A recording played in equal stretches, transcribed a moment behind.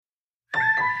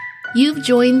You've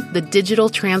joined the Digital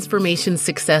Transformation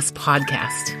Success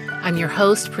Podcast. I'm your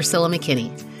host, Priscilla McKinney.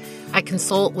 I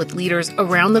consult with leaders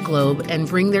around the globe and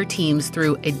bring their teams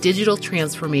through a digital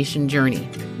transformation journey.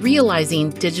 Realizing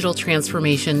digital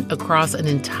transformation across an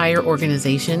entire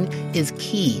organization is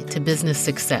key to business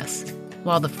success.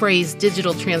 While the phrase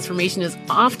digital transformation is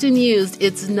often used,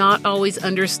 it's not always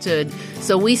understood,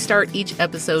 so we start each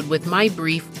episode with my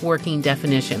brief working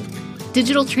definition.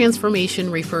 Digital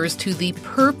transformation refers to the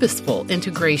purposeful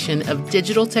integration of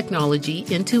digital technology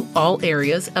into all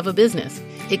areas of a business.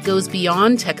 It goes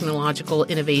beyond technological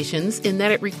innovations in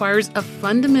that it requires a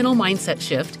fundamental mindset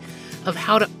shift of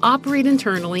how to operate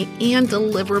internally and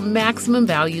deliver maximum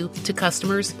value to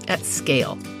customers at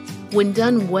scale. When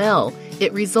done well,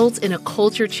 it results in a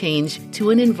culture change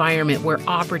to an environment where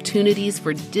opportunities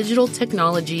for digital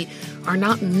technology are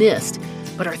not missed,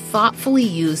 but are thoughtfully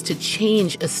used to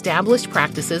change established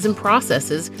practices and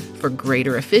processes for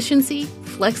greater efficiency,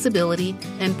 flexibility,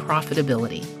 and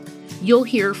profitability. You'll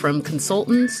hear from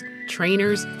consultants,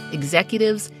 trainers,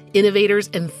 executives, innovators,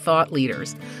 and thought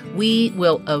leaders. We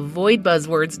will avoid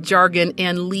buzzwords, jargon,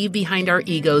 and leave behind our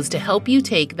egos to help you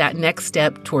take that next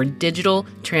step toward digital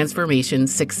transformation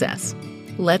success.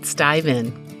 Let's dive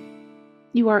in.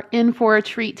 You are in for a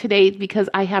treat today because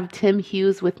I have Tim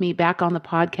Hughes with me back on the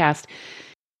podcast.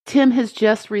 Tim has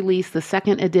just released the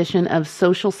second edition of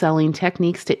Social Selling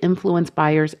Techniques to Influence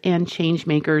Buyers and Change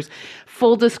Makers.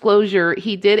 Full disclosure,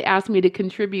 he did ask me to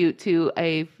contribute to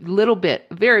a little bit,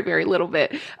 very, very little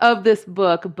bit of this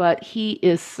book, but he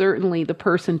is certainly the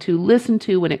person to listen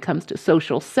to when it comes to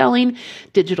social selling,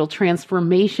 digital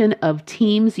transformation of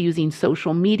teams using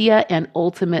social media, and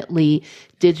ultimately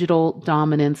digital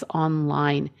dominance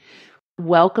online.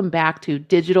 Welcome back to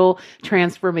Digital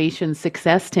Transformation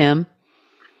Success, Tim.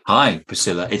 Hi,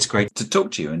 Priscilla. It's great to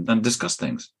talk to you and discuss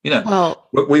things.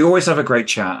 We always have a great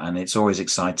chat and it's always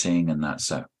exciting and that's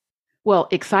so. Well,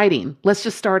 exciting. Let's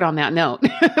just start on that note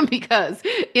because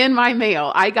in my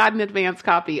mail, I got an advance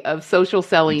copy of Social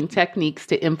Selling Techniques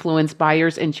to Influence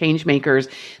Buyers and Change Makers.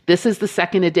 This is the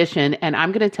second edition. And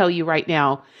I'm going to tell you right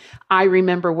now, I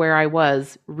remember where I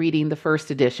was reading the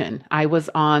first edition. I was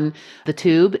on the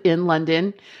tube in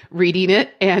London reading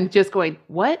it and just going,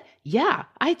 what? Yeah,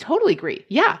 I totally agree.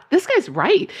 Yeah, this guy's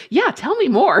right. Yeah, tell me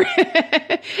more.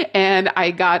 And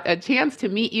I got a chance to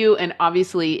meet you. And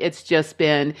obviously, it's just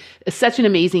been such an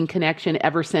amazing connection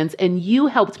ever since. And you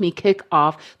helped me kick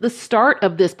off the start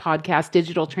of this podcast,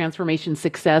 Digital Transformation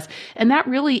Success. And that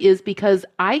really is because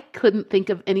I couldn't think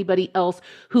of anybody else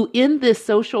who in this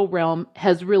social realm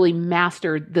has really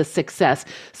mastered the success.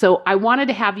 So I wanted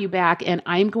to have you back, and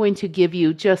I'm going to give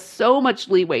you just so much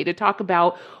leeway to talk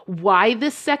about why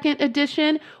this second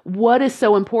edition, what is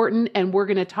so important, and we're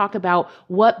going to talk about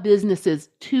what businesses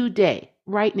today,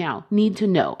 right now, need to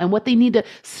know and what they need to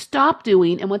stop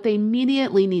doing and what they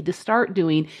immediately need to start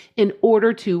doing in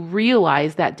order to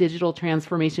realize that digital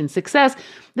transformation success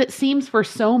that seems for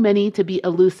so many to be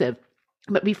elusive.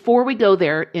 But before we go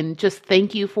there, and just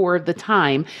thank you for the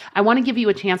time, I want to give you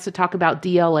a chance to talk about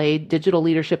DLA, Digital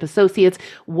Leadership Associates,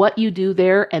 what you do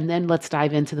there, and then let's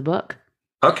dive into the book.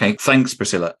 Okay, thanks,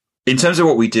 Priscilla. In terms of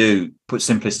what we do, put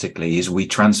simplistically, is we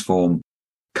transform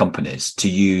companies to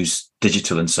use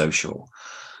digital and social.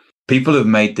 People have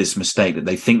made this mistake that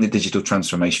they think that digital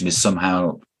transformation is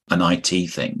somehow an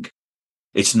IT thing.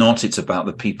 It's not. It's about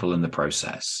the people and the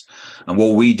process. And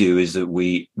what we do is that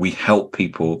we help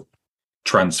people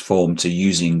transform to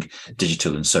using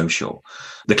digital and social.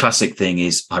 The classic thing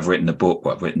is I've written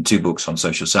I've written 2 books on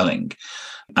social selling,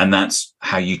 and that's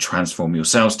how you transform your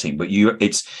sales team. But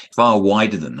it's far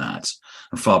wider than that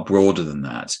and far broader than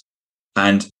that.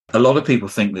 And a lot of people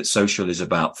think that social is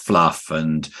about fluff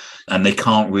and they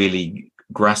can't really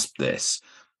grasp this.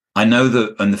 I know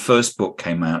that when the first book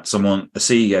came out, a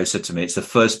CEO said to me, it's the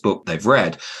first book they've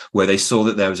read where they saw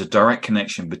that there was a direct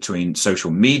connection between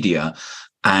social media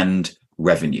and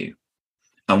revenue.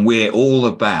 And we're all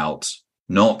about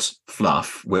not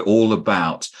fluff. We're all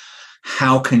about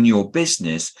how can your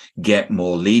business get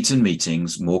more leads and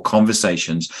meetings, more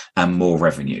conversations, and more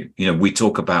revenue? We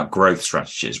talk about growth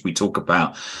strategies. We talk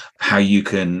about how you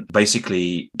can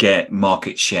basically get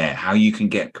market share, how you can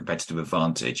get competitive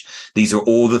advantage. These are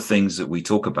all the things that we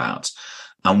talk about.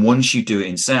 And once you do it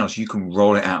in sales, you can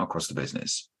roll it out across the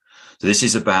business. So this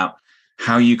is about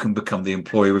how you can become the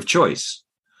employer of choice.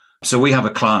 So we have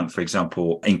a client, for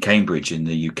example, in Cambridge in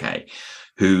the UK,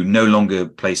 who no longer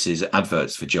places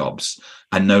adverts for jobs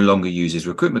and no longer uses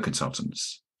recruitment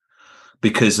consultants.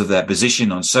 Because of their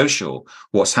position on social,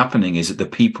 what's happening is that the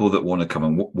people that want to come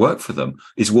and work for them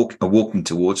are walking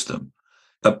towards them.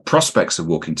 prospects are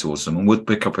walking towards them, and we'll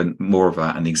pick up more of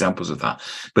that and examples of that.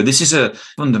 But this is a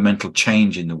fundamental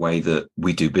change in the way that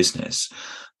we do business.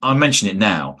 I'll mention it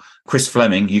now. Chris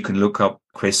Fleming, you can look up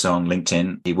Chris on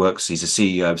LinkedIn. He's a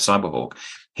CEO of Cyberhawk.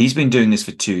 He's been doing this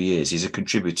for 2 years. He's a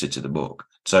contributor to the book.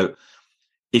 So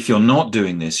if you're not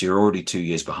doing this, you're already 2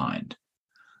 years behind.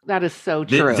 That is so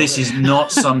true. This is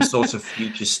not some sort of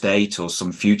future state or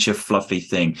some future fluffy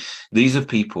thing. These are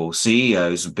people,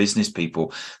 CEOs and business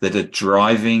people that are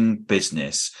driving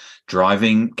business,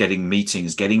 getting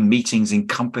meetings in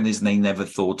companies they never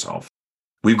thought of.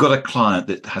 We've got a client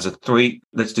that has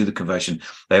let's do the conversion.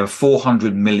 They have a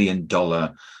 $400 million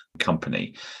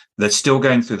company. They're still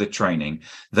going through the training.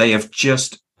 They have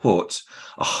just put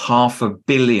a $500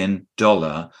 million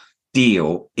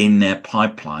deal in their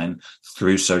pipeline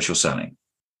through social selling.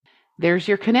 There's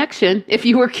your connection, if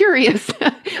you were curious.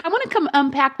 I want to come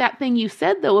unpack that thing you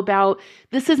said, though, about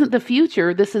this isn't the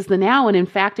future, this is the now. And in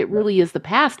fact, it really is the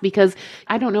past, because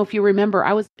I don't know if you remember,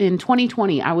 I was in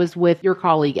 2020, I was with your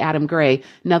colleague, Adam Gray,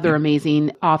 another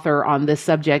amazing author on this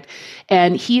subject.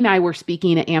 And he and I were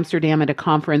speaking at Amsterdam at a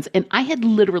conference. And I had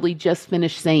literally just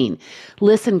finished saying,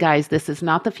 listen, guys, this is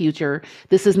not the future.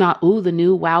 This is not, the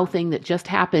new wow thing that just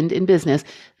happened in business.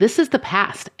 This is the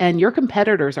past. And your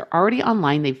competitors are already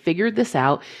online. They've figured this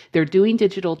out. They're doing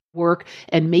digital work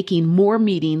and making more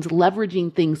meetings,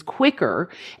 leveraging things quicker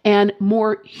and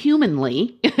more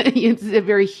humanly. It's a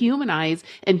very humanized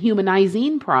and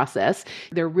humanizing process.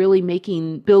 They're really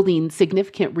building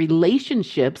significant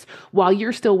relationships while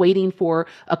you're still waiting for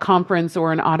a conference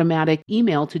or an automatic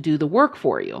email to do the work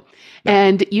for you. Yeah.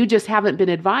 And you just haven't been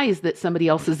advised that somebody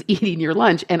else is eating your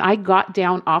lunch. And I got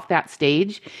down off that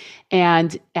stage,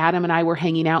 and Adam and I were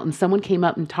hanging out, and someone came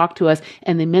up and talked to us,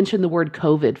 and they mentioned the word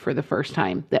COVID for the first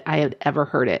time that I had ever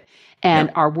heard it.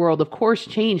 And our world, of course,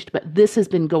 changed, but this has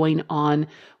been going on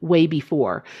way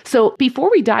before. So before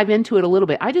we dive into it a little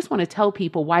bit, I just want to tell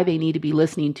people why they need to be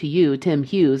listening to you, Tim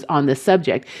Hughes, on this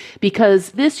subject,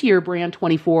 because this year,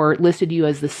 Brand24 listed you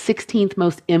as the 16th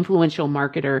most influential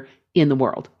marketer in the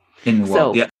world.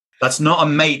 Yeah. That's not a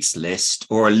mates list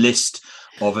or a list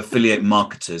of affiliate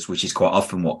marketers, which is quite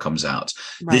often what comes out.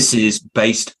 Right. This is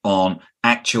based on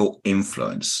actual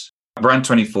influence.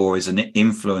 Brand24 is an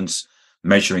influence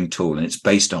measuring tool, and it's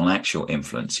based on actual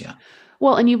influence. Yeah.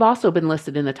 Well, and you've also been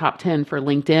listed in the top 10 for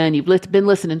LinkedIn. You've been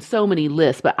listed in so many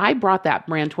lists, but I brought that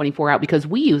Brand24 out because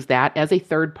we use that as a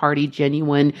third-party,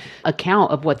 genuine account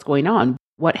of what's going on.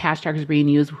 What hashtags are being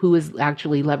used, who is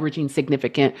actually leveraging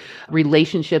significant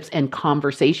relationships and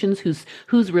conversations,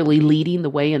 who's really leading the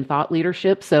way in thought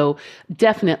leadership. So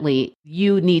definitely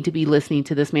you need to be listening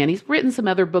to this man. He's written some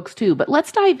other books too, but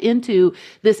let's dive into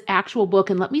this actual book.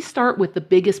 And let me start with the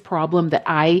biggest problem that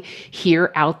I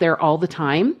hear out there all the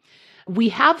time. We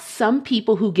have some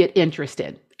people who get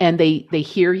interested and they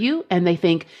hear you and they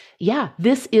think, yeah,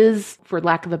 this is, for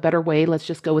lack of a better way, let's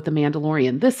just go with the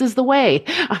Mandalorian. This is the way.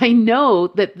 I know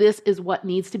that this is what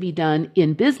needs to be done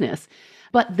in business.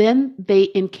 But then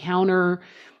they encounter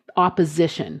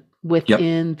opposition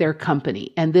within their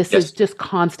company. And this is just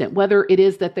constant, whether it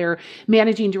is that their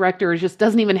managing director just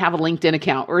doesn't even have a LinkedIn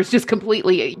account or is just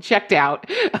completely checked out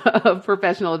of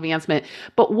professional advancement.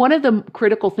 But one of the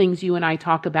critical things you and I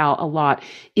talk about a lot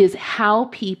is how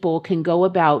people can go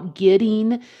about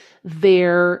getting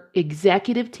their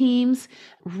executive teams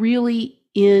really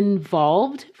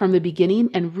involved from the beginning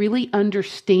and really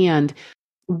understand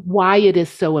why it is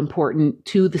so important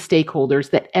to the stakeholders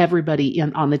that everybody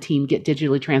on the team get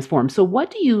digitally transformed. So what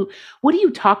do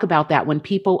you talk about that when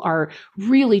people are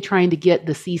really trying to get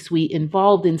the C-suite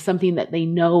involved in something that they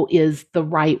know is the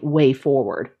right way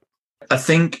forward? I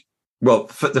think, well,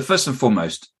 the first and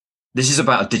foremost, this is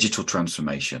about a digital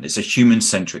transformation. It's a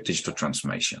human-centric digital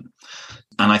transformation.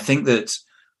 And I think that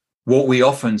what we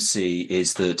often see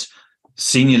is that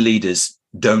senior leaders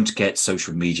don't get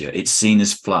social media. It's seen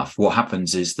as fluff. What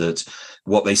happens is that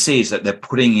what they see is that they're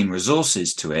putting in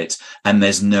resources to it and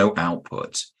there's no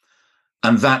output.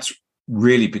 And that's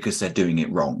really because they're doing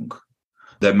it wrong.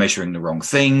 They're measuring the wrong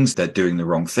things. They're doing the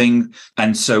wrong thing.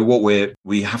 And so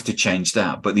we have to change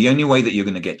that. But the only way that you're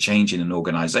going to get change in an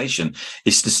organization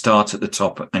is to start at the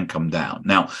top and come down.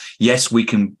 Now, yes, we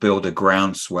can build a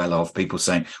groundswell of people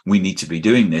saying we need to be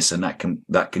doing this, and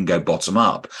that can go bottom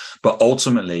up. But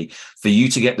ultimately, for you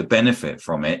to get the benefit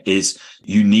from it is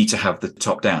you need to have the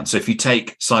top down. So if you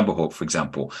take Cyberhawk, for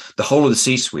example, the whole of the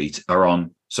C-suite are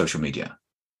on social media.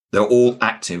 They're all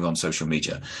active on social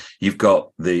media. You've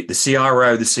got the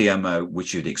CRO, the CMO,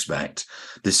 which you'd expect,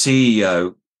 the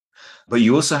CEO, but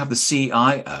you also have the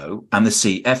CIO and the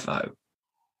CFO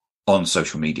on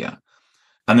social media.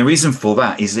 And the reason for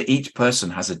that is that each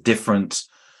person has a different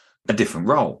a different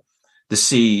role. The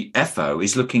CFO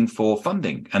is looking for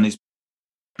funding and is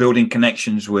building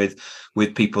connections with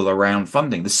people around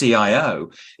funding. The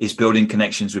CIO is building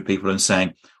connections with people and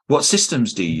saying, what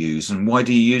systems do you use and why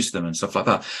do you use them and stuff like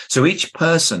that. So each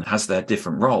person has their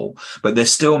different role, but they're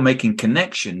still making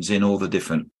connections in all the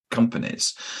different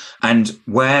companies. And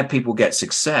where people get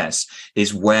success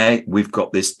is where we've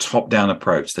got this top-down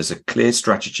approach. There's a clear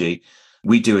strategy.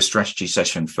 We do a strategy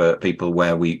session for people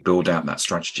where we build out that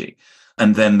strategy.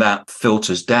 And then that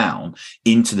filters down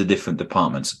into the different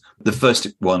departments. The first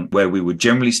one where we would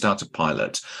generally start a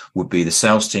pilot would be the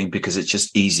sales team, because it's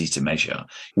just easy to measure.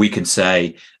 We can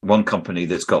say one company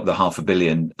that's got the $500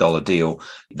 million deal,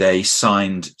 they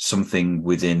signed something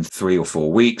within 3 or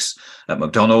 4 weeks at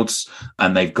McDonald's,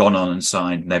 and they've gone on and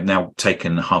signed, and they've now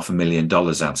taken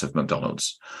 $500,000 out of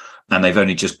McDonald's. And they've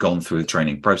only just gone through the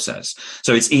training process.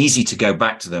 So it's easy to go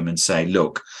back to them and say,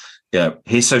 look,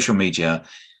 here's social media,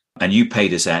 and you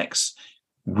paid us X.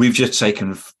 We've just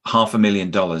taken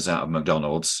 $500,000 out of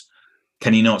McDonald's.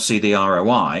 Can you not see the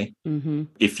ROI? Mm-hmm.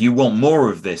 If you want more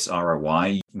of this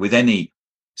ROI with any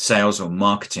sales or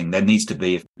marketing, there needs to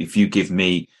be, if you give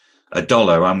me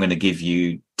 $1, I'm going to give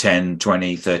you 10,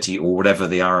 20, 30, or whatever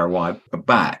the ROI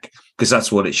back, because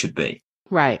that's what it should be.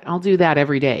 Right. I'll do that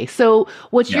every day. So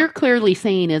what you're clearly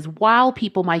saying is, while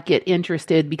people might get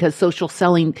interested because social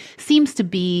selling seems to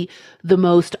be the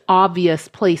most obvious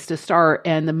place to start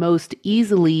and the most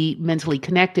easily mentally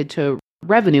connected to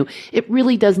revenue, it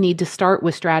really does need to start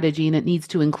with strategy, and it needs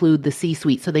to include the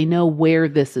C-suite so they know where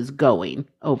this is going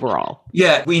overall.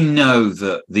 Yeah, we know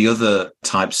that the other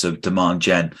types of demand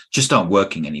gen just aren't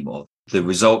working anymore. The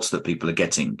results that people are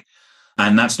getting.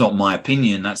 And that's not my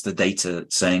opinion. That's the data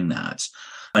saying that.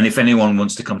 And if anyone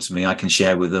wants to come to me, I can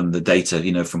share with them the data,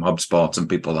 from HubSpot and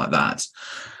people like that.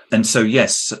 And so,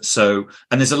 yes. And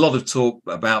there's a lot of talk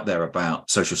about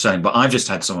social selling, but I've just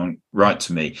had someone write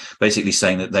to me basically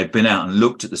saying that they've been out and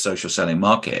looked at the social selling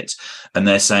market, and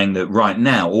they're saying that right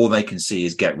now, all they can see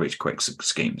is get rich quick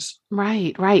schemes.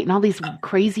 Right. And all these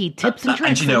crazy tips and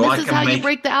tricks. And, this is how you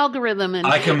break the algorithm. And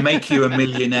I can make you a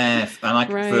millionaire for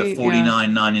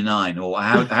 $49.99, or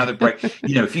how to break.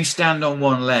 If you stand on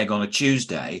one leg on a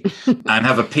Tuesday and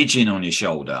have a pigeon on your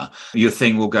shoulder, your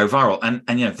thing will go viral.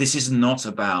 And this is not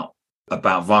about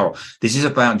viral. This is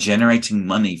about generating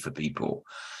money for people.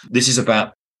 This is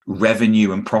about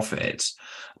revenue and profit.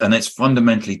 And it's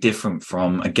fundamentally different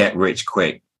from a get rich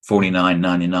quick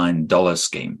 $49.99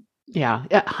 scheme. Yeah,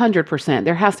 100%.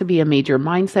 There has to be a major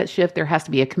mindset shift. There has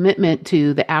to be a commitment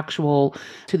to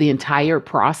the entire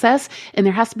process. And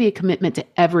there has to be a commitment to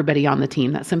everybody on the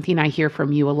team. That's something I hear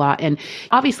from you a lot. And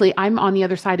obviously, I'm on the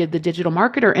other side of the digital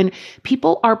marketer, and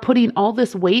people are putting all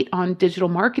this weight on digital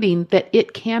marketing that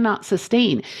it cannot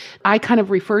sustain. I kind of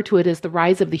refer to it as the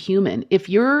rise of the human. If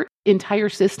your entire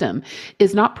system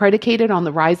is not predicated on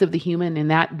the rise of the human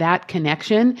and that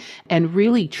connection, and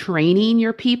really training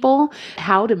your people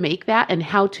how to make that and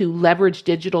how to leverage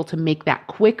digital to make that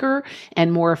quicker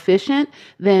and more efficient,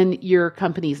 then your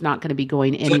company's not going to be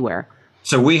going anywhere.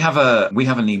 So we have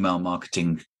an email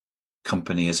marketing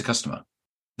company as a customer.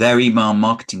 Their email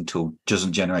marketing tool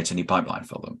doesn't generate any pipeline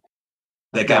for them.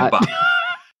 They're getting back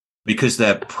because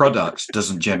their product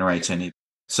doesn't generate any.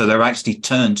 So they're actually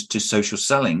turned to social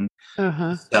selling,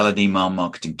 sell an email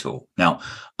marketing tool. Now,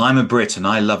 I'm a Brit and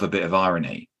I love a bit of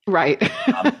irony. Right.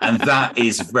 And that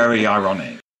is very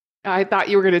ironic. I thought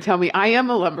you were going to tell me I am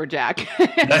a lumberjack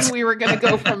and we were going to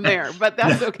go from there, but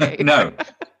that's okay. No,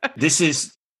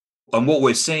 and what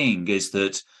we're seeing is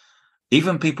that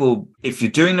even people, if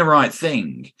you're doing the right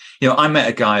thing, I met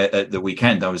a guy at the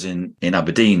weekend. I was in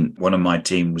Aberdeen. One of my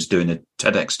team was doing a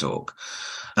TEDx talk,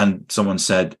 and someone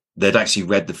said they'd actually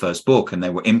read the first book and they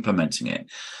were implementing it.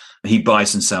 He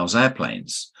buys and sells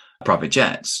airplanes, private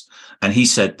jets. And he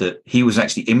said that he was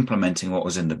actually implementing what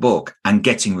was in the book and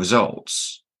getting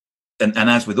results. And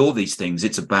as with all these things,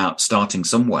 it's about starting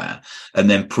somewhere and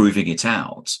then proving it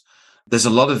out. There's a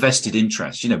lot of vested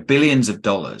interest. Billions of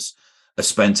dollars are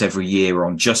spent every year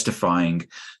on justifying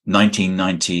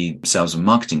 1990 sales and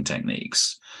marketing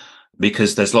techniques,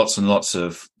 because there's lots and lots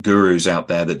of gurus out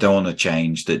there that don't want to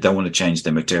change,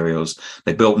 their materials.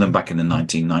 They built them back in the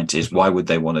 1990s. Why would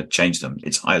they want to change them?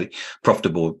 It's highly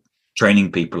profitable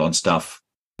training people on stuff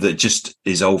that just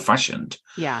is old fashioned.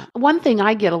 Yeah. One thing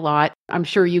I get a lot, I'm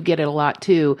sure you get it a lot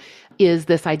too, is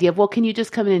this idea of, well, can you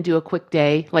just come in and do a quick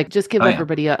day? Like, just give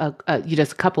everybody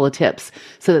just a couple of tips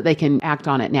so that they can act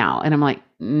on it now. And I'm like,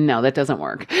 no, that doesn't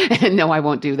work. No, I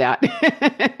won't do that.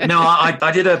 No,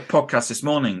 I did a podcast this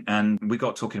morning and we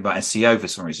got talking about SEO for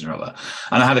some reason or other.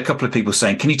 And I had a couple of people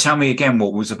saying, can you tell me again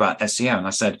what was about SEO? And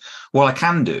I said, well, I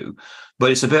can do,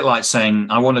 But it's a bit like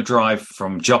saying, I want to drive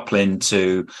from Joplin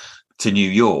to New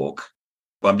York.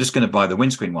 Well, I'm just going to buy the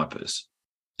windscreen wipers.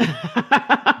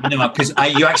 Because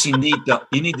you actually need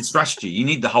the strategy. You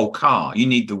need the whole car. You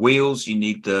need the wheels. You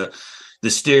need the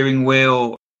steering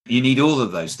wheel. You need all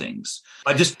of those things.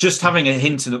 I just having a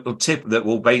hint and a tip that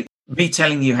will be me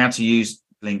telling you how to use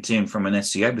LinkedIn from an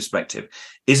SEO perspective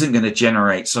isn't going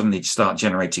to suddenly start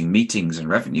generating meetings and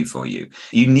revenue for you.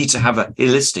 You need to have a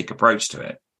holistic approach to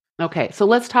it. Okay, so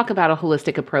let's talk about a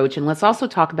holistic approach, and let's also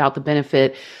talk about the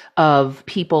benefit of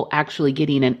people actually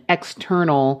getting an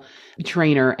external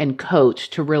trainer and coach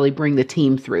to really bring the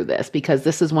team through this, because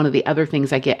this is one of the other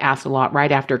things I get asked a lot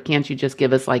right after. Can't you just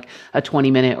give us like a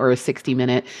 20-minute or a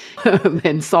 60-minute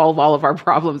and solve all of our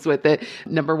problems with it?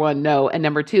 Number one, no. And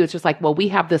number two, it's just like, well, we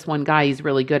have this one guy, he's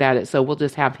really good at it, so we'll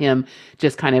just have him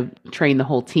just kind of train the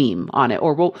whole team on it.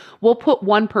 Or we'll put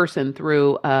one person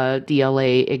through a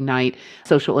DLA Ignite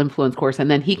social influence course, and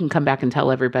then he can come back and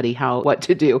tell everybody what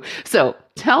to do. So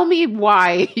tell me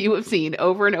why you have seen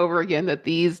over and over again that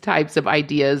these types of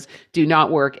ideas do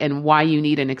not work, and why you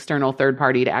need an external third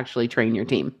party to actually train your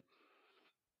team.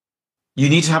 You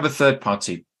need to have a third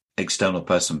party external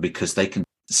person because they can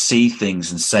see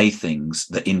things and say things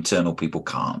that internal people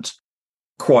can't.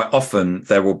 Quite often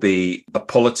there will be a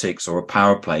politics or a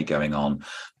power play going on,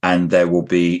 and there will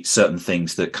be certain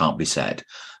things that can't be said.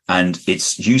 And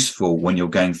it's useful when you're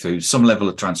going through some level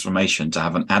of transformation to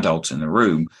have an adult in the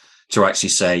room to actually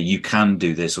say, you can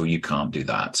do this or you can't do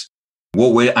that.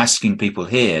 What we're asking people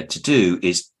here to do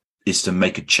is to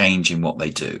make a change in what they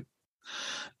do.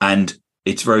 And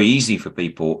it's very easy for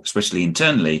people, especially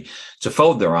internally, to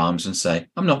fold their arms and say,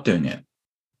 I'm not doing it.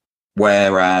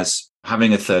 Whereas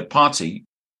having a third party,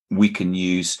 we can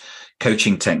use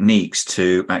coaching techniques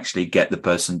to actually get the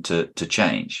person to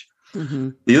change.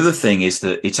 Mm-hmm. The other thing is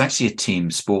that it's actually a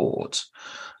team sport.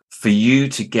 For you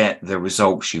to get the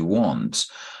results you want,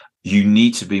 you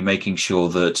need to be making sure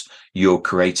that you're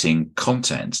creating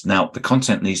content. Now, the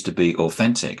content needs to be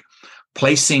authentic.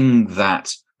 Placing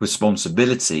that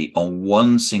responsibility on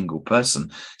one single person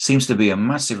seems to be a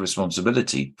massive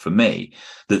responsibility for me,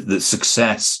 that the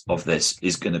success of this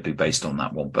is going to be based on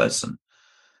that one person.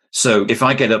 So if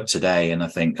I get up today and I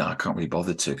think, I can't really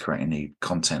bother to create any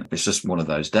content, it's just one of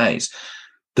those days.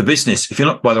 The business, if you're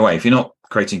not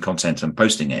creating content and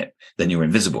posting it, then you're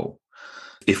invisible.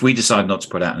 If we decide not to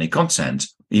put out any content,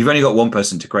 you've only got one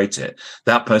person to create it.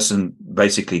 That person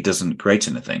basically doesn't create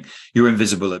anything. You're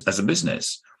invisible as a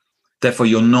business. Therefore,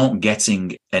 you're not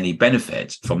getting any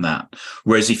benefit from that.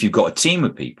 Whereas if you've got a team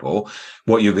of people,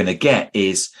 what you're going to get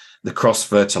is the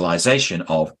cross-fertilization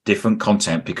of different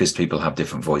content, because people have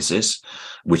different voices,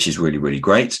 which is really, really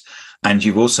great. And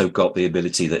you've also got the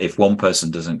ability that if one person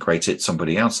doesn't create it,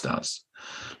 somebody else does.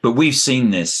 But we've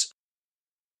seen this,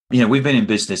 we've been in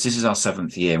business. This is our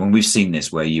 7th year. And we've seen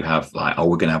this where you have we're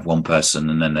going to have one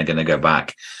person and then they're going to go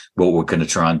back. What we're going to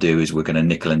try and do is we're going to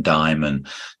nickel and dime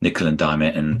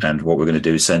it. And what we're going to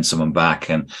do is send someone back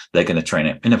and they're going to train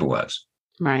it. It never works.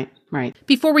 Right.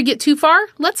 Before we get too far,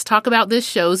 let's talk about this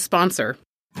show's sponsor.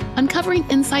 Uncovering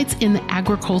insights in the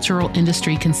agricultural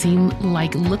industry can seem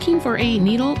like looking for a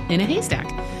needle in a haystack.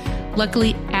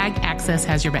 Luckily, Ag Access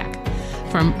has your back.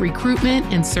 From recruitment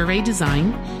and survey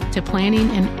design to planning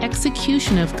and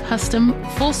execution of custom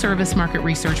full-service market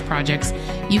research projects,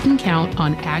 you can count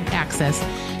on Ag Access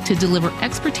to deliver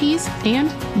expertise and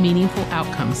meaningful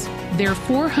outcomes. Their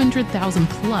 400,000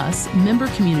 plus member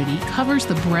community covers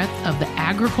the breadth of the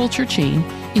agriculture chain,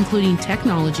 including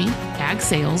technology, ag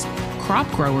sales, crop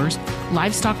growers,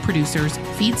 livestock producers,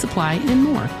 feed supply, and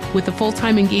more. With a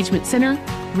full-time engagement center,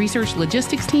 research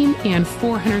logistics team, and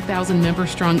 400,000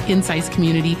 member-strong insights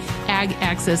community, Ag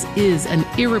Access is an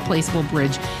irreplaceable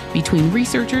bridge between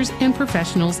researchers and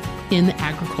professionals in the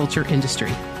agriculture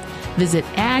industry. Visit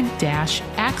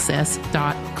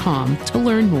ag-access.com to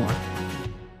learn more.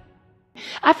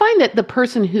 I find that the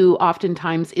person who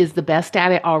oftentimes is the best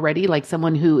at it already, like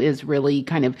someone who is really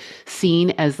kind of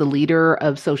seen as the leader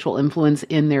of social influence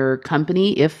in their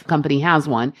company, if company has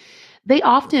one, they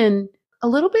often a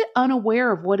little bit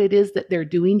unaware of what it is that they're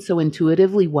doing so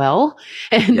intuitively well.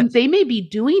 And yes, they may be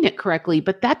doing it correctly,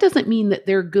 but that doesn't mean that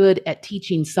they're good at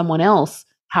teaching someone else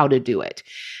how to do it.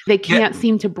 They can't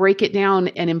seem to break it down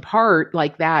and impart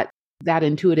like that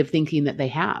intuitive thinking that they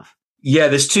have. Yeah,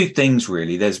 there's two things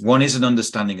really. One is an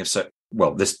understanding of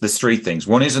there's three things.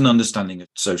 One is an understanding of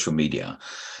social media.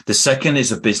 The second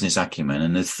is a business acumen,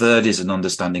 and the third is an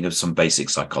understanding of some basic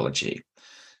psychology.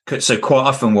 So quite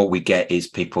often what we get is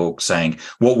people saying,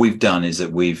 what we've done is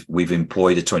that we've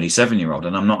employed a 27-year-old,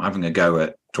 and I'm not having a go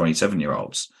at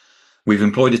 27-year-olds. We've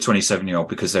employed a 27-year-old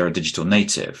because they're a digital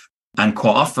native. And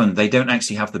quite often they don't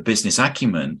actually have the business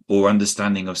acumen or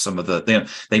understanding of some of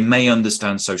they may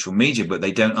understand social media, but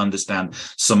they don't understand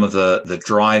some of the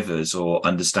drivers or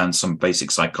understand some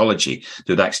basic psychology that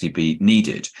would actually be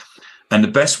needed. And the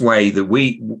best way that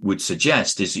we would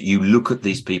suggest is that you look at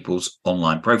these people's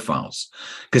online profiles,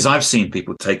 because I've seen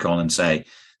people take on and say,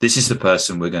 this is the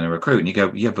person we're going to recruit. And you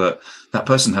go, yeah, but that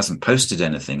person hasn't posted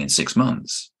anything in 6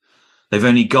 months. They've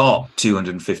only got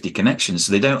 250 connections,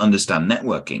 so they don't understand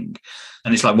networking.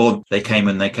 And it's like, well, they came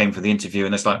for the interview,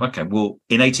 and it's like, okay, well,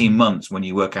 in 18 months, when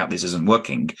you work out this isn't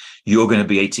working, you're going to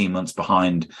be 18 months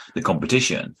behind the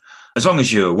competition. As long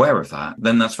as you're aware of that,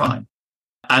 then that's fine.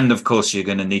 And of course, you're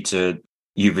going to need to,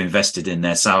 you've invested in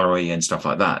their salary and stuff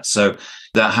like that. So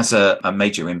that has a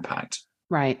major impact.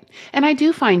 Right. And I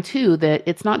do find too that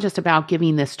it's not just about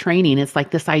giving this training. It's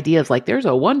like this idea of like, there's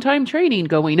a one-time training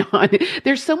going on.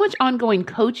 There's so much ongoing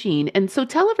coaching. And so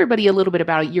tell everybody a little bit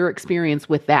about your experience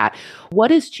with that.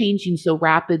 What is changing so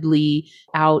rapidly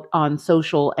out on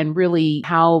social, and really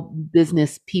how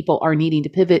business people are needing to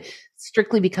pivot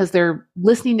strictly because they're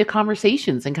listening to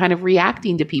conversations and kind of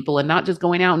reacting to people and not just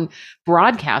going out and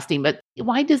broadcasting. But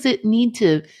why does it need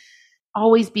to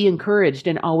always be encouraged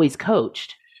and always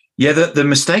coached? Yeah, the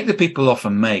mistake that people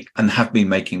often make and have been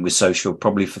making with social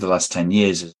probably for the last 10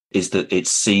 years is that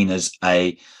it's seen as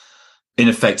in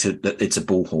effect, that it's a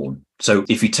bullhorn. So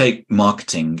if you take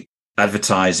marketing,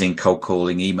 advertising, cold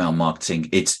calling, email marketing,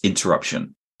 it's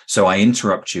interruption. So I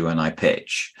interrupt you and I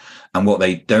pitch. And what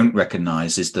they don't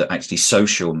recognize is that actually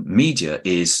social media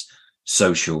is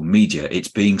social media. It's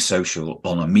being social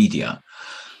on a media.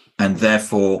 And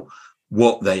therefore,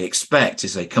 what they expect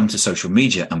is they come to social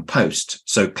media and post.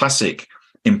 So classic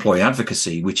employee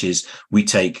advocacy, which is we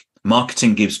take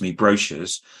marketing gives me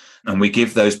brochures and we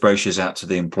give those brochures out to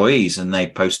the employees and they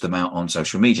post them out on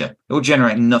social media. It will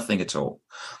generate nothing at all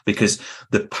because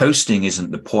the posting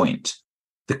isn't the point.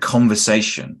 The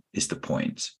conversation is the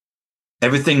point.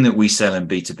 Everything that we sell in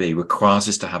B2B requires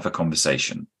us to have a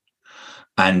conversation.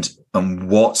 And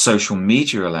what social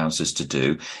media allows us to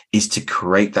do is to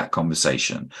create that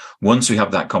conversation. Once we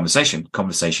have that conversation,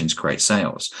 conversations create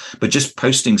sales. But just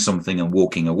posting something and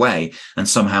walking away and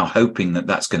somehow hoping that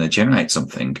that's going to generate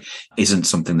something isn't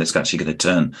something that's actually going to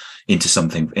turn into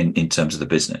something in terms of the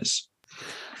business.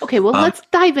 Okay, well, let's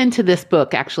dive into this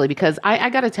book, actually, because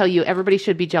I got to tell you, everybody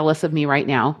should be jealous of me right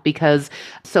now because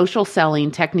Social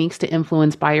Selling Techniques to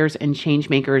Influence Buyers and Change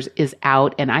Makers is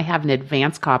out, and I have an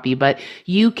advanced copy, but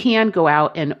you can go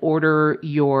out and order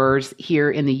yours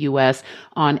here in the U.S.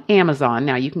 on Amazon.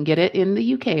 Now, you can get it in the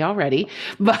U.K. already,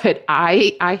 but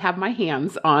I have my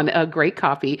hands on a great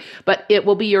copy, but it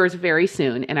will be yours very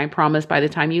soon, and I promise by the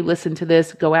time you listen to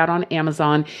this, go out on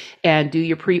Amazon and do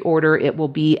your pre-order. It will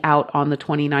be out on the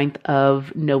 29th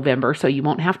of November, so you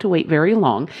won't have to wait very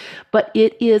long. But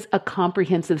it is a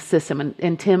comprehensive system.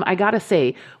 And Tim, I got to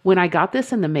say, when I got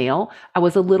this in the mail, I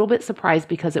was a little bit surprised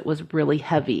because it was really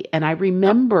heavy. And I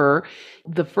remember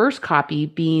the first copy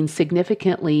being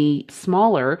significantly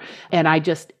smaller, and I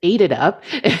just ate it up.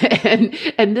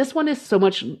 and this one is so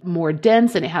much more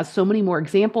dense, and it has so many more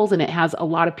examples, and it has a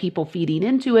lot of people feeding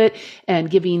into it and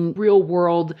giving real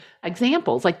world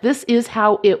examples. Like, this is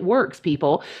how it works,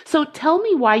 people. So tell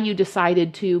me why you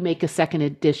decided to make a second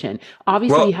edition.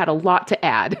 Obviously, you had a lot to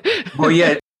add. Well,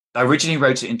 yeah, I originally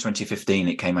wrote it in 2015.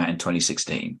 It came out in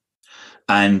 2016.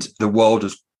 And the world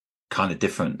was kind of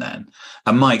different then.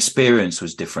 And my experience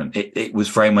was different. It was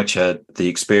very much the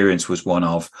experience was one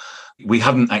of, we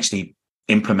hadn't actually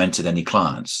implemented any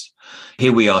clients.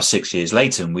 Here we are 6 years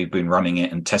later, and we've been running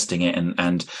it and testing it,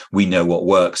 and we know what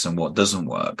works and what doesn't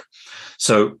work.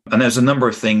 So, and there's a number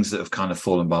of things that have kind of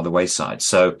fallen by the wayside.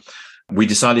 So we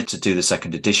decided to do the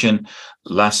second edition.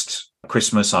 Last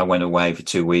Christmas, I went away for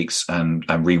 2 weeks and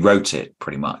rewrote it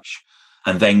pretty much,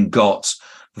 and then got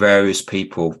various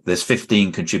people. There's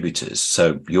 15 contributors.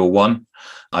 So you're one.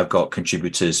 I've got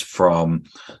contributors from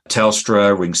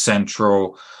Telstra,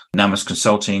 RingCentral, Namus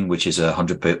Consulting, which is a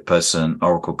 100-person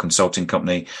Oracle consulting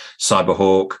company,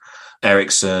 Cyberhawk,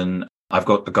 Ericsson. I've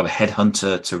got a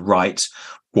headhunter to write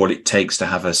what it takes to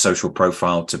have a social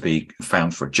profile to be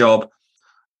found for a job.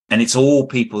 And it's all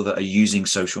people that are using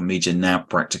social media now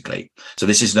practically. So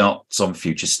this is not some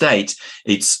future state.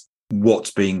 It's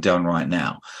what's being done right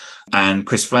now. And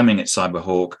Chris Fleming at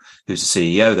Cyberhawk, who's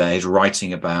the CEO there, is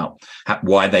writing about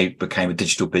why they became a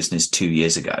digital business 2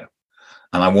 years ago.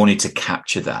 And I wanted to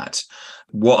capture that.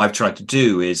 What I've tried to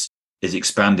do is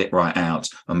expand it right out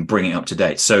and bring it up to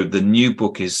date. So the new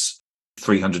book is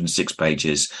 306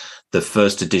 pages. The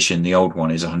first edition, the old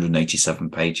one, is 187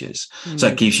 pages. So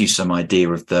it gives you some idea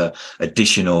of the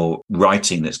additional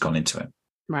writing that's gone into it.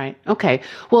 Right. Okay.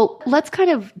 Well, let's kind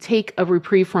of take a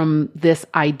reprieve from this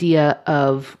idea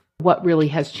of what really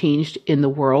has changed in the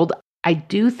world. I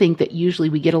do think that usually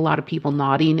we get a lot of people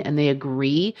nodding and they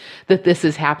agree that this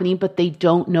is happening, but they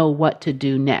don't know what to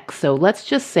do next. So let's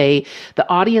just say the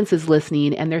audience is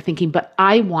listening and they're thinking, but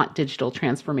I want digital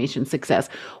transformation success.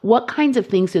 What kinds of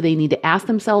things do they need to ask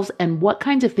themselves, and what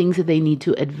kinds of things do they need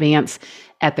to advance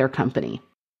at their company?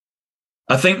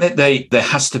 I think that there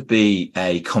has to be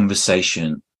a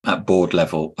conversation at board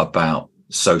level about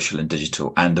social and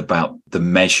digital, and about the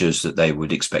measures that they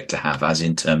would expect to have, as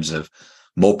in terms of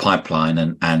more pipeline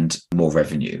and more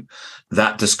revenue.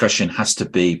 That discussion has to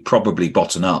be probably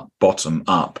bottom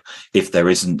up, if there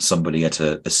isn't somebody at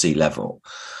a C level.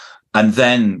 And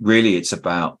then really it's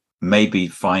about maybe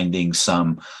finding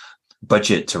some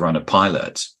budget to run a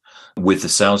pilot with the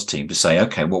sales team to say,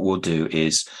 okay, what we'll do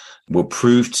is we'll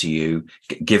prove to you,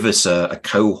 give us a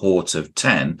cohort of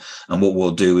 10. And what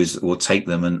we'll do is we'll take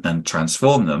them and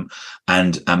transform them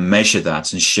and measure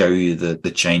that and show you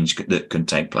the change that can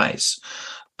take place.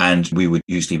 And we would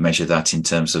usually measure that in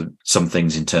terms of some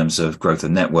things in terms of growth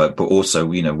of network, but also,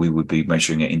 we would be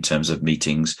measuring it in terms of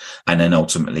meetings and then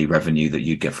ultimately revenue that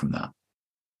you get from that.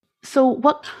 So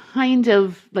what kind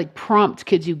of prompt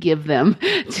could you give them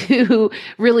to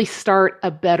really start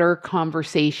a better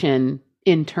conversation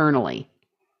internally?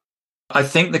 I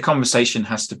think the conversation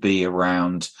has to be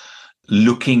around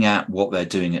looking at what they're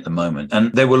doing at the moment.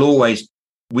 And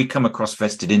we come across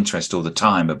vested interest all the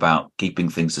time about keeping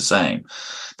things the same.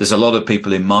 There's a lot of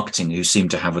people in marketing who seem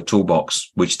to have a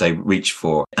toolbox which they reach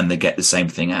for and they get the same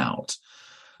thing out.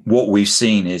 What we've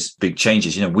seen is big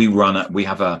changes. We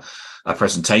have a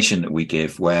presentation that we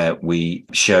give where we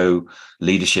show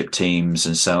leadership teams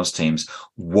and sales teams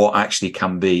what actually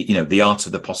can be, the art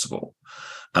of the possible.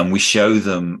 And we show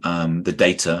them the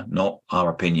data, not our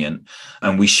opinion.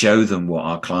 And we show them what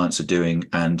our clients are doing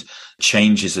and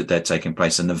changes that they're taking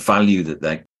place and the value that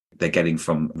they're getting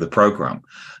from the program.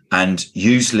 And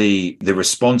usually the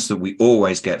response that we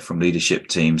always get from leadership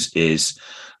teams is,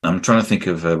 I'm trying to think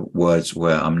of words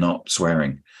where I'm not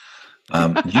swearing.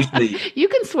 Usually you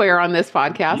can swear on this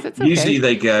podcast. It's okay. Usually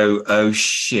they go, "Oh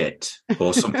shit,"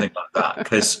 or something like that,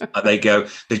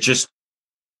 because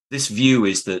this view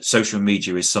is that social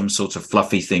media is some sort of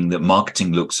fluffy thing that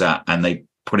marketing looks at and they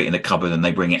put it in a cupboard and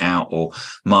they bring it out, or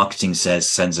marketing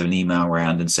sends an email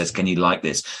around and says, "Can you like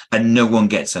this?" And no one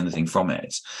gets anything from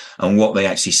it. And what they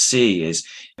actually see is,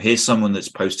 here's someone that's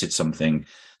posted something.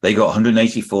 They got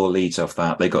 184 leads off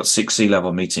that. They got 6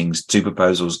 C-level meetings, 2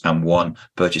 proposals, and 1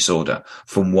 purchase order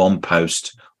from one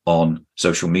post on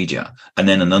social media, and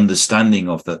then an understanding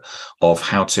of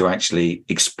how to actually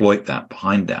exploit that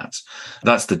behind that.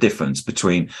 That's the difference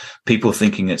between people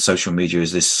thinking that social media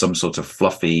is this some sort of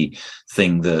fluffy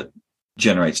thing that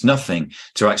generates nothing,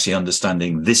 to actually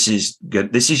understanding this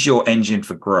is your engine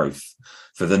for growth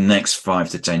for the next 5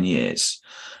 to 10 years.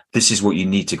 This is what you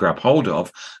need to grab hold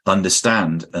of,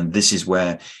 understand, and this is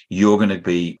where your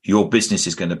business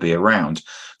is going to be around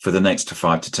for the next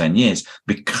 5 to 10 years,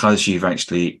 because you've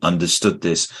actually understood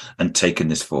this and taken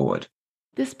this forward.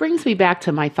 This brings me back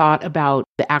to my thought about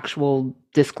the actual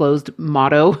disclosed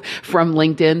motto from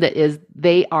LinkedIn, that is,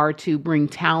 they are to bring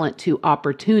talent to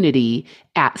opportunity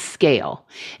at scale.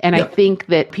 And I think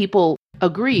that people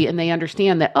agree and they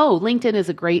understand that, LinkedIn is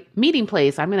a great meeting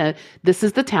place. This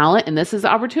is the talent and this is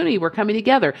the opportunity. We're coming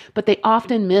together. But they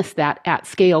often miss that at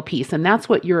scale piece. And that's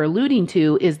what you're alluding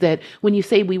to, is that when you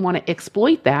say we want to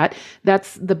exploit that,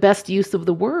 that's the best use of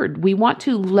the word. We want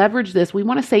to leverage this. We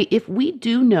want to say, if we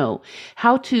do know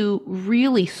how to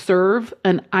really serve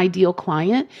an ideal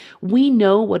client, we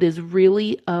know what is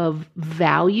really of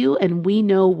value and we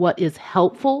know what is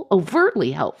helpful,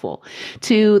 overtly helpful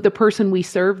to the person we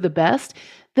serve the best,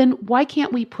 then why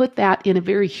can't we put that in a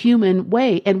very human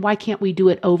way? And why can't we do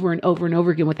it over and over and over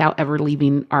again without ever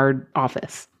leaving our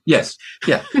office? Yes.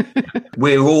 Yeah.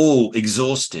 We're all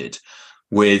exhausted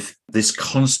with this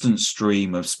constant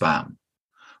stream of spam,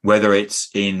 whether it's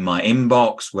in my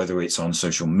inbox, whether it's on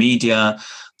social media,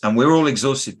 and we're all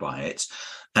exhausted by it.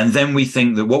 And then we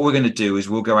think that what we're going to do is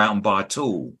we'll go out and buy a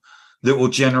tool that will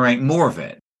generate more of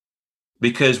it.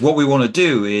 Because what we want to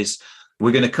do is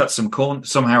we're going to cut some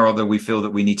corners. Somehow or other, we feel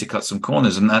that we need to cut some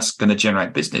corners, and that's going to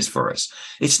generate business for us.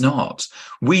 It's not.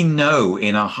 We know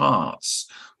in our hearts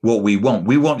what we want.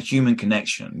 We want human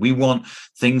connection. We want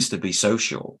things to be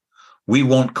social. We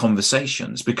want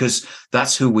conversations, because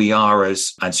that's who we are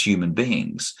as human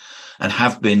beings, and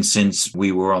have been since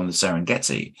we were on the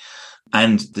Serengeti.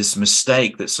 And this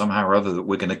mistake that somehow or other that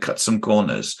we're going to cut some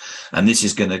corners and this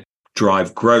is going to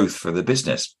drive growth for the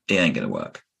business, it ain't going to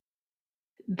work.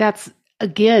 That's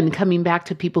again, coming back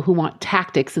to people who want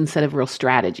tactics instead of real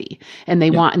strategy, and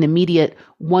they want an immediate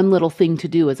one little thing to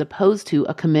do as opposed to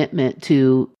a commitment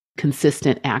to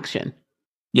consistent action.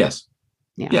 Yes.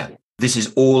 Yeah. This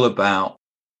is all about,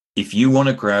 if you want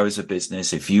to grow as a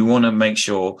business, if you want to make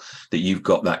sure that you've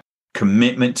got that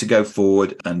commitment to go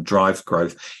forward and drive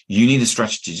growth, you need a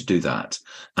strategy to do that.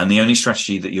 And the only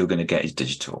strategy that you're going to get is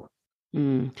digital.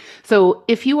 So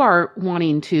if you are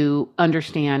wanting to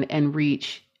understand and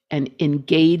reach and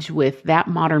engage with that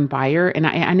modern buyer, and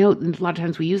I know a lot of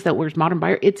times we use that word modern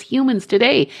buyer, it's humans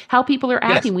today, how people are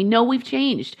acting. Yes. We know we've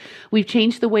changed. We've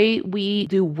changed the way we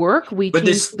do work.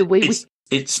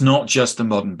 It's not just the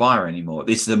modern buyer anymore.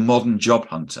 It's the modern job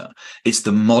hunter. It's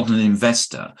the modern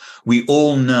investor. We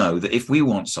all know that if we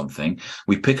want something,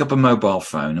 we pick up a mobile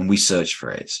phone and we search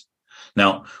for it.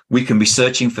 Now, we can be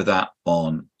searching for that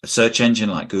on a search engine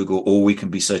like Google, or we can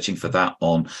be searching for that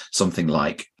on something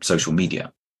like social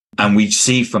media. And we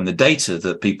see from the data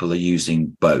that people are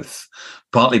using both,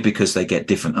 partly because they get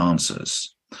different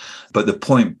answers. But the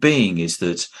point being is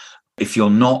that if you're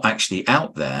not actually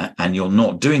out there and you're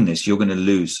not doing this, you're going to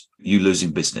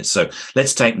losing business. So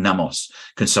let's take Namos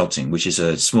Consulting, which is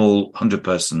a small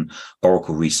 100-person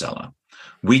Oracle reseller.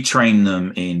 We trained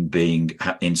them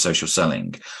in social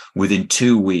selling. Within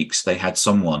 2 weeks, they had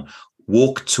someone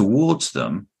walk towards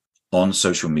them on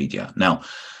social media. Now,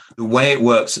 the way it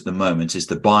works at the moment is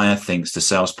the buyer thinks the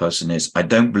salesperson is, I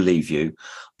don't believe you.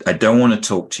 I don't want to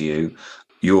talk to you.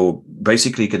 You're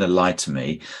basically going to lie to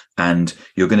me and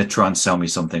you're going to try and sell me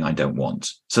something I don't want.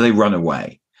 So they run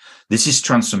away. This is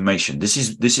transformation. This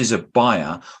is a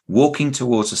buyer walking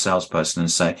towards a salesperson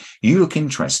and say, you look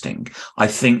interesting. I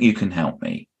think you can help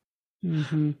me.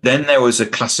 Mm-hmm. Then there was a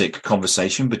classic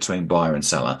conversation between buyer and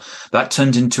seller that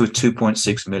turned into a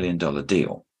 $2.6 million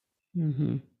deal.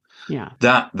 Mm-hmm. Yeah.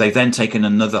 That they've then taken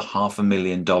another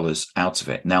 $500,000 out of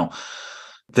it. Now,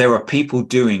 there are people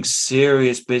doing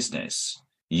serious business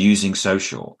using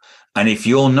social. And if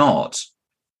you're not,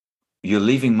 you're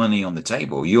leaving money on the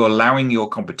table. You're allowing your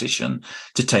competition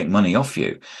to take money off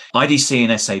you. IDC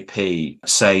and SAP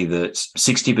say that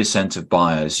 60% of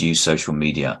buyers use social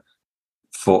media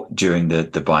during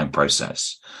the buying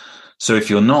process. So if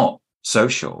you're not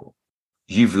social,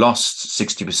 you've lost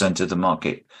 60% of the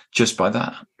market just by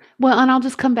that. Well, and I'll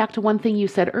just come back to one thing you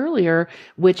said earlier,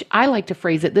 which I like to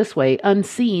phrase it this way: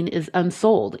 unseen is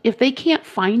unsold. If they can't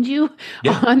find you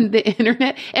on the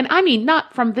internet, and I mean,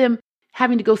 not from them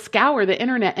having to go scour the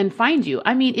internet and find you.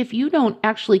 I mean, if you don't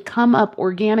actually come up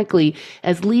organically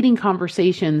as leading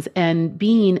conversations and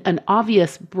being an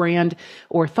obvious brand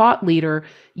or thought leader,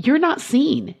 you're not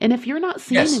seen. And if you're not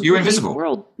seen in you're invisible.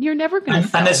 World, you're never going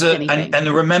to sell anything. And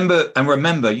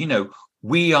remember, you know,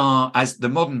 we are, as the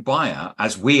modern buyer,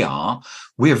 we are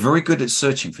very good at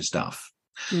searching for stuff.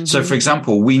 Mm-hmm. So, for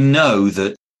example, we know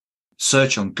that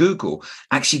search on Google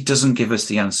actually doesn't give us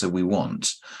the answer we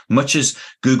want, much as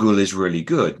Google is really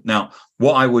good. Now,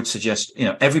 what I would suggest, you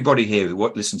know, everybody here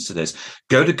who listens to this,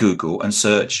 go to Google and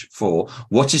search for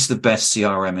what is the best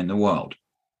CRM in the world.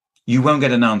 You won't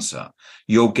get an answer.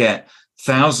 You'll get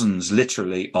thousands,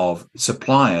 literally, of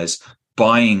suppliers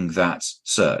buying that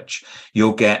search.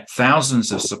 You'll get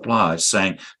thousands of suppliers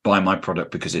saying, buy my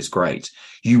product because it's great.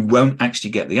 You won't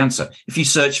actually get the answer. If you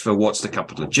search for what's the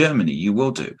capital of Germany, you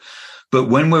will do. But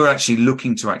when we're actually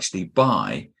looking to actually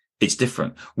buy, it's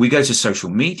different. We go to social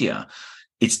media,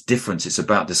 it's different. It's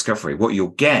about discovery. What you'll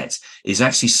get is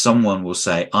actually someone will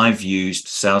say, I've used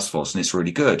Salesforce and it's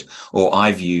really good. Or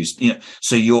I've used, you know,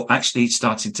 so you're actually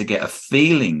starting to get a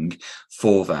feeling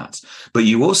for that. But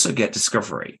you also get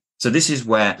discovery. So this is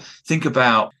where, think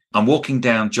about, I'm walking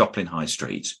down Joplin High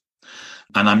Street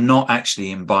and I'm not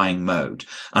actually in buying mode.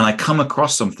 And I come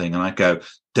across something and I go,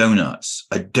 donuts,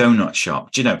 a donut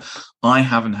shop. Do you know, I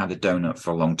haven't had a donut for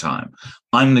a long time.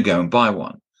 I'm going to go and buy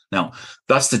one. Now,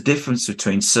 that's the difference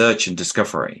between search and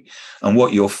discovery. And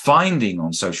what you're finding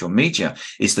on social media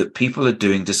is that people are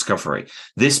doing discovery.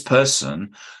 This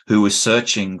person who was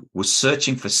searching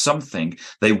for something.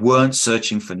 They weren't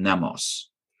searching for Namos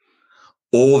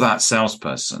or that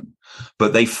salesperson,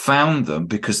 but they found them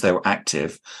because they were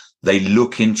active. They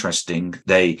look interesting.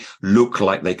 They look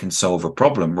like they can solve a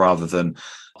problem rather than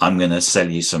I'm going to sell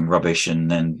you some rubbish and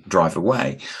then drive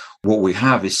away. What we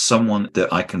have is someone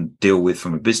that I can deal with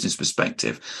from a business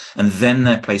perspective, and then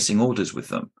they're placing orders with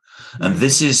them. And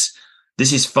this is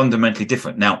This is fundamentally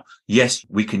different. Now, yes,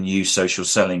 we can use social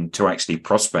selling to actually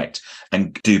prospect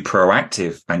and do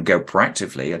proactive and go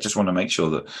proactively. I just want to make sure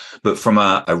that, but from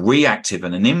a reactive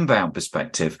and an inbound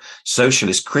perspective, social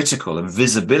is critical and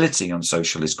visibility on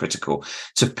social is critical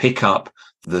to pick up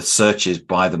the searches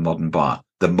by the modern buyer,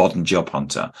 the modern job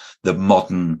hunter, the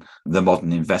modern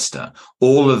investor.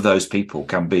 All of those people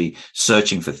can be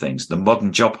searching for things. The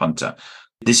modern job hunter.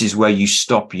 This is where you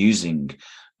stop using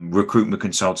recruitment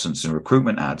consultants and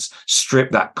recruitment ads,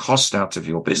 strip that cost out of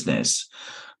your business,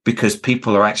 because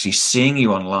people are actually seeing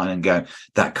you online and going,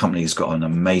 that company's got an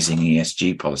amazing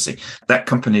ESG policy. That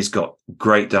company's got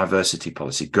great diversity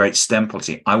policy, great STEM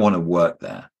policy. I want to work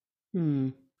there.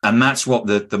 And that's what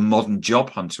the modern job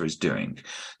hunter is doing.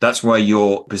 That's where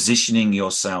you're positioning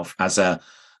yourself as a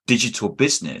digital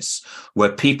business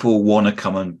where people want to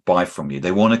come and buy from you.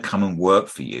 They want to come and work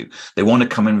for you. They want to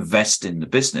come and invest in the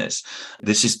business.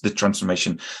 This is the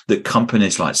transformation that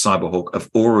companies like Cyberhawk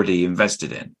have already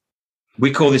invested in.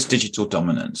 We call this digital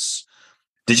dominance.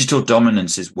 Digital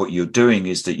dominance is what you're doing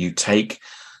is that you take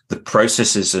the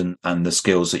processes and the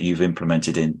skills that you've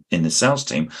implemented in the sales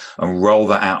team and roll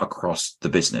that out across the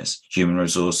business, human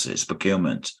resources,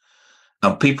 procurement.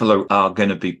 And people are going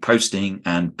to be posting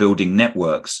and building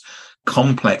networks,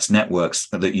 complex networks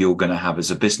that you're going to have as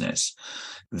a business.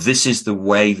 This is the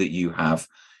way that you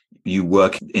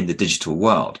work in the digital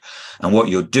world. And what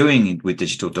you're doing with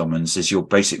digital dominance is you're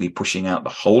basically pushing out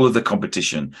the whole of the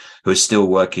competition who are still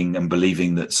working and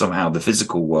believing that somehow the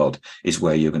physical world is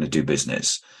where you're going to do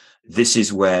business. This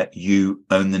is where you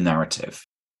own the narrative.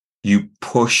 You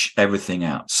push everything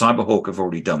out. Cyberhawk have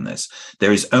already done this.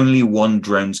 There is only one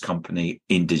drones company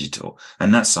in digital,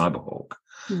 and that's Cyberhawk.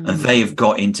 And they have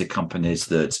got into companies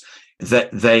that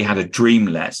they had a dream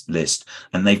list,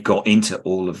 and they've got into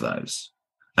all of those.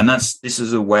 And this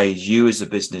is a way you as a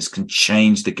business can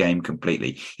change the game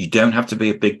completely. You don't have to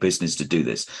be a big business to do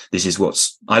this. This is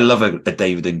I love a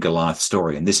David and Goliath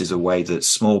story. And this is a way that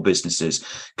small businesses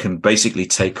can basically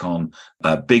take on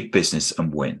a big business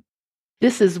and win.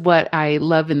 This is what I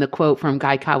love in the quote from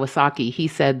Guy Kawasaki. He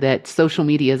said that social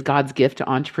media is God's gift to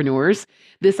entrepreneurs.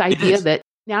 This idea that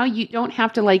now you don't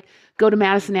have to go to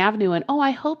Madison Avenue and, I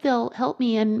hope they'll help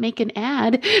me and make an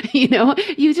ad.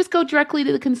 You just go directly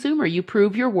to the consumer. You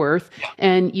prove your worth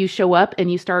and you show up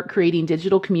and you start creating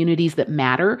digital communities that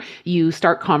matter. You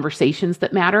start conversations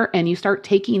that matter and you start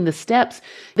taking the steps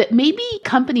that maybe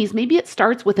it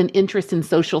starts with an interest in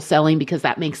social selling because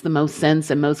that makes the most sense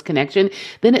and most connection.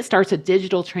 Then it starts a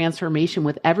digital transformation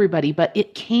with everybody, but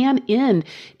it can end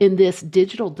in this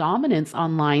digital dominance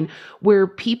online where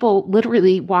people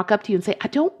literally walk up to you and say, I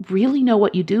don't really know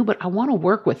what you do, but I want to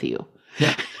work with you.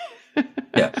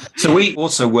 Yeah. So we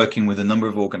also working with a number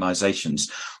of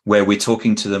organizations where we're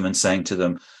talking to them and saying to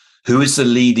them, who is the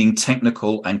leading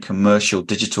technical and commercial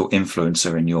digital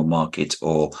influencer in your market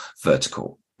or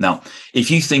vertical? Now, if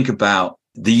you think about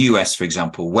the US, for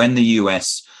example, when the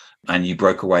US and you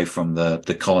broke away from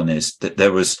the colonies, that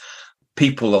there was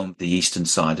people on the eastern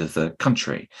side of the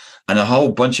country and a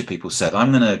whole bunch of people said,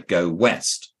 I'm going to go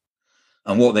west.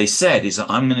 And what they said is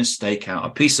that I'm going to stake out a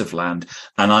piece of land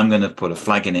and I'm going to put a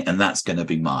flag in it and that's going to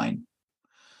be mine.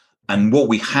 And what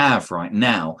we have right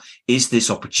now is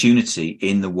this opportunity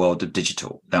in the world of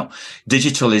digital. Now,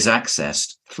 digital is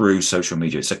accessed through social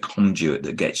media. It's a conduit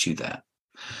that gets you there.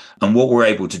 And what we're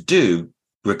able to do,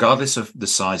 regardless of the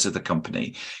size of the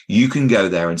company, you can go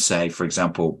there and say, for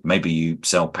example, maybe you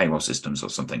sell payroll systems or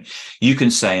something. You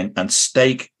can say and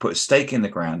put a stake in the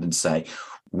ground and say,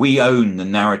 we own the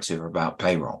narrative about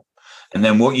payroll. And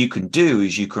then what you can do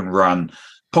is you can run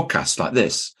podcasts like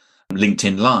this,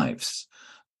 LinkedIn Lives,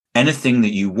 anything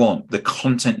that you want, the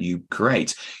content you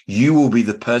create, you will be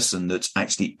the person that's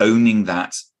actually owning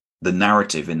the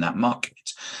narrative in that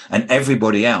market. And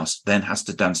everybody else then has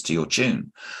to dance to your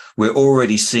tune. We're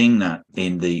already seeing that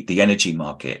in the energy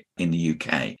market in the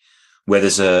UK, where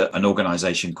there's an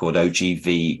organization called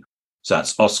OGV. So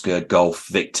that's Oscar Golf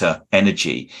Victor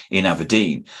Energy in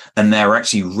Aberdeen. And they're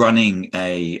actually running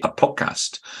a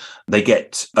podcast. They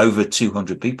get over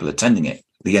 200 people attending it.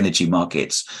 The energy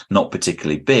market's not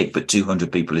particularly big, but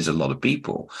 200 people is a lot of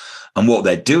people. And what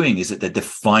they're doing is that they're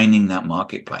defining that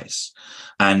marketplace.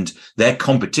 And their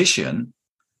competition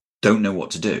don't know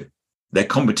what to do. Their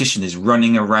competition is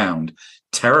running around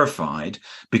terrified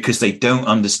because they don't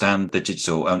understand the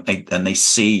digital and they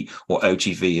see what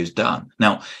OGV has done.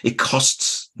 Now, it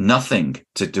costs nothing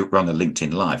to run a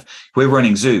LinkedIn Live. If we're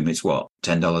running Zoom, it's what,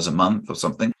 $10 a month or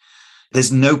something?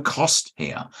 There's no cost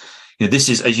here. This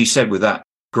is, as you said, with that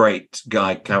great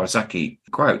Guy Kawasaki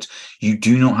quote, you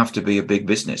do not have to be a big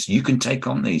business. You can take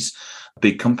on these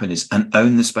big companies and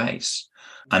own the space.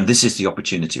 And this is the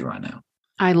opportunity right now.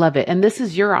 I love it. And this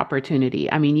is your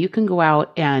opportunity. I mean, you can go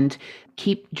out and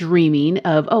keep dreaming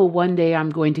of, oh, one day I'm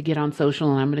going to get on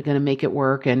social and I'm going to make it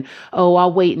work. And, oh,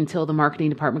 I'll wait until the marketing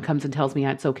department comes and tells me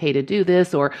it's okay to do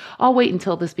this, or I'll wait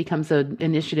until this becomes an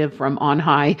initiative from on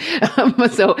high.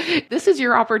 So this is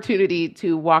your opportunity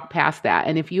to walk past that.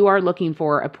 And if you are looking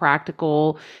for a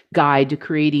practical guide to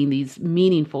creating these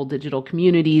meaningful digital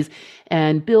communities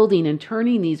and building and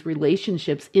turning these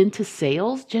relationships into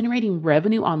sales, generating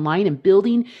revenue online and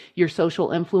building your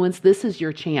social influence, this is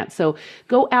your chance. So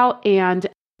go out and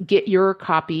get your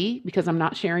copy, because I'm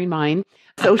not sharing mine.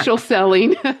 Social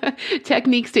Selling,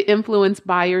 Techniques to Influence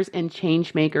Buyers and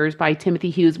Changemakers by Timothy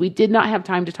Hughes. We did not have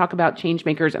time to talk about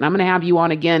changemakers, and I'm going to have you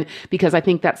on again because I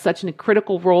think that's such a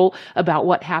critical role about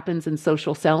what happens in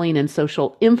social selling and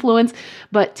social influence.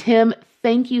 But Tim,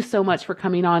 thank you so much for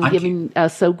coming on, giving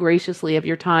us so graciously of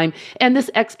your time and this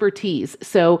expertise.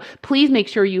 So please make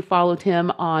sure you follow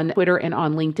Tim on Twitter and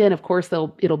on LinkedIn. Of course,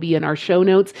 it'll be in our show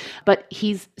notes, but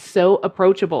he's so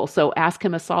approachable. So ask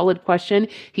him a solid question.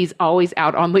 He's always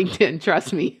out on LinkedIn.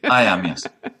 Trust me. I am, yes.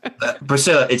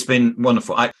 Priscilla, it's been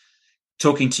wonderful.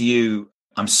 Talking to you,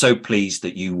 I'm so pleased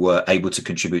that you were able to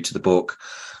contribute to the book.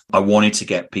 I wanted to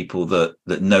get people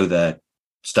that know their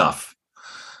stuff.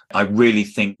 I really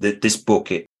think that this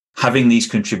book, having these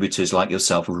contributors like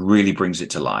yourself, really brings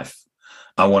it to life.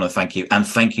 I want to thank you, and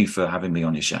thank you for having me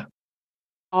on your show.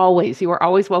 Always. You are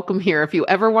always welcome here. If you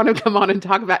ever want to come on and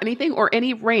talk about anything or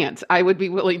any rant, I would be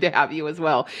willing to have you as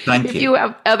well. If you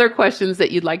have other questions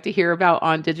that you'd like to hear about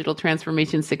on digital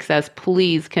transformation success,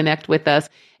 please connect with us.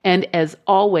 And as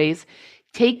always,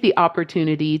 take the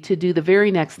opportunity to do the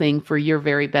very next thing for your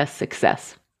very best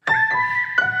success.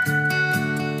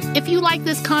 If you like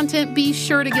this content, be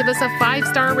sure to give us a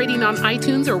 5-star rating on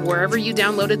iTunes or wherever you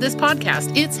downloaded this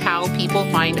podcast. It's how people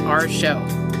find our show.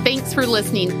 Thanks for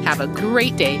listening. Have a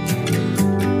great day.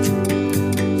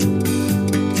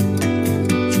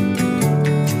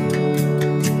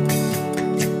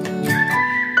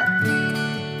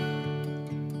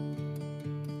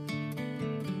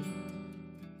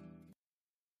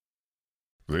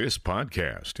 This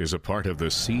podcast is a part of the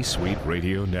C-Suite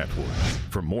Radio Network.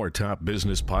 For more top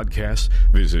business podcasts,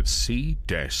 visit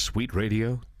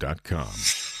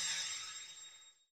c-suiteradio.com.